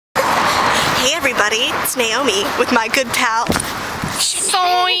Hey everybody, it's Naomi with my good pal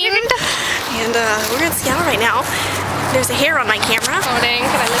Sioned. And we're in Seattle right now. There's a hair on my camera. Oh dang,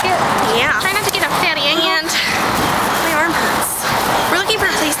 can I lick it? Yeah. Try not to get a fatty and my arm hurts. We're looking for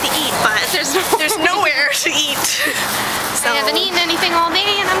a place to eat, but there's nowhere to eat. So I haven't eaten anything all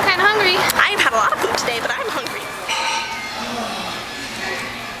day and I'm kind of hungry. I've had a lot of food today, but I'm hungry.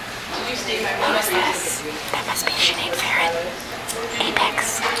 What is this? That must be Sioned Ferret.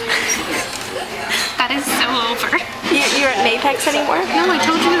 Apex. That is so over. You're at Apex anymore? No, I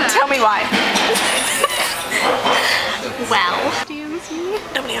told you that. Tell me why. Well. Do you understand?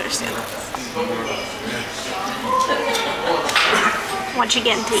 Nobody understands. What you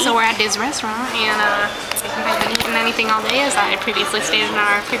getting to eat? So we're at this restaurant and I haven't eaten anything all day as I previously stated in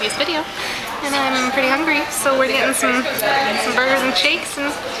our previous video. And I'm pretty hungry, so we're getting some burgers and shakes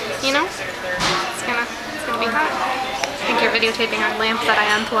and, you know, it's gonna be hot. I think you're videotaping our lamp that I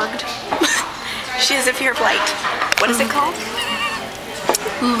unplugged. She has a fear of light. What is it called?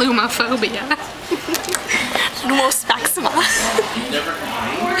 Lumophobia. Lumophobia.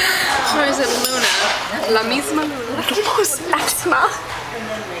 Or is it Luna? La misma Luna. Lumophobia.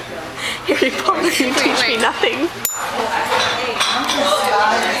 Harry Potter, you teach me nothing.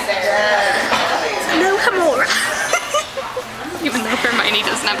 No, Hamora. Even though Hermione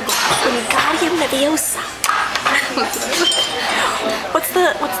doesn't have glasses. Wingardium Leviosa. What's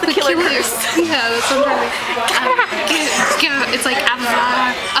the killer curse? Yeah, that's what I'm trying to It's like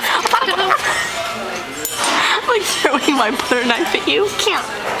avocado. I'm like throwing my butter knife at you. Can't.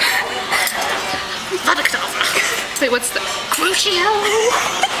 Wait, what's the Crucio?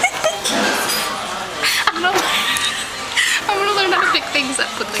 I'm gonna learn how to pick things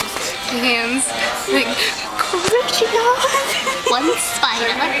up with like hands. Like Crucio. one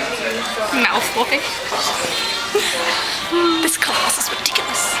spider. Malfoy. This class is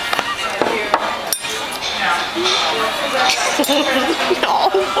ridiculous.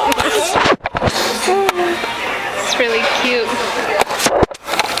 No. It's really cute.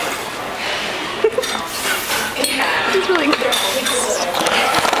 It's really good.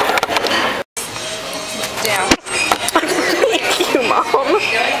 Down. Thank you, Mom.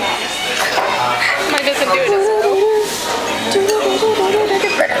 Mine doesn't do it as well.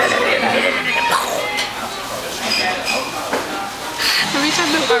 Every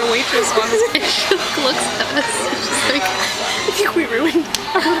time that our waitress walks in, she looks at us. She's like, I think we ruined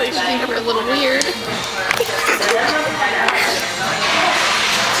our I relationship. think we're a little weird.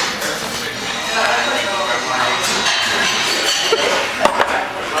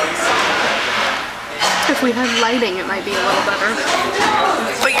 If we had lighting, it might be a little better.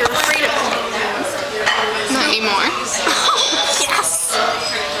 But you're afraid of it. Not anymore. Yes.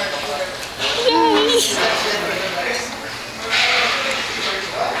 Yay.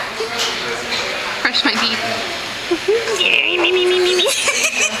 Brush my teeth. Yay, me.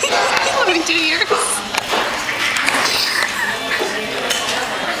 Let me do yours.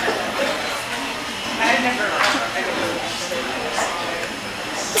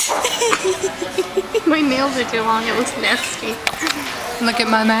 My nails are too long, it looks nasty. Look at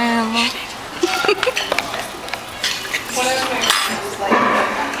my nails.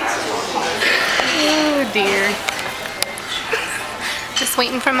 Oh dear. Just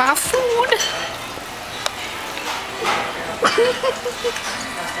waiting for my food.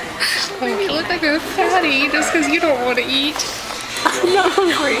 You look like a fatty just because you don't want to eat. I'm not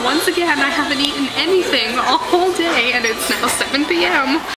hungry. Once again, I haven't eaten anything all day and it's now 7 p.m.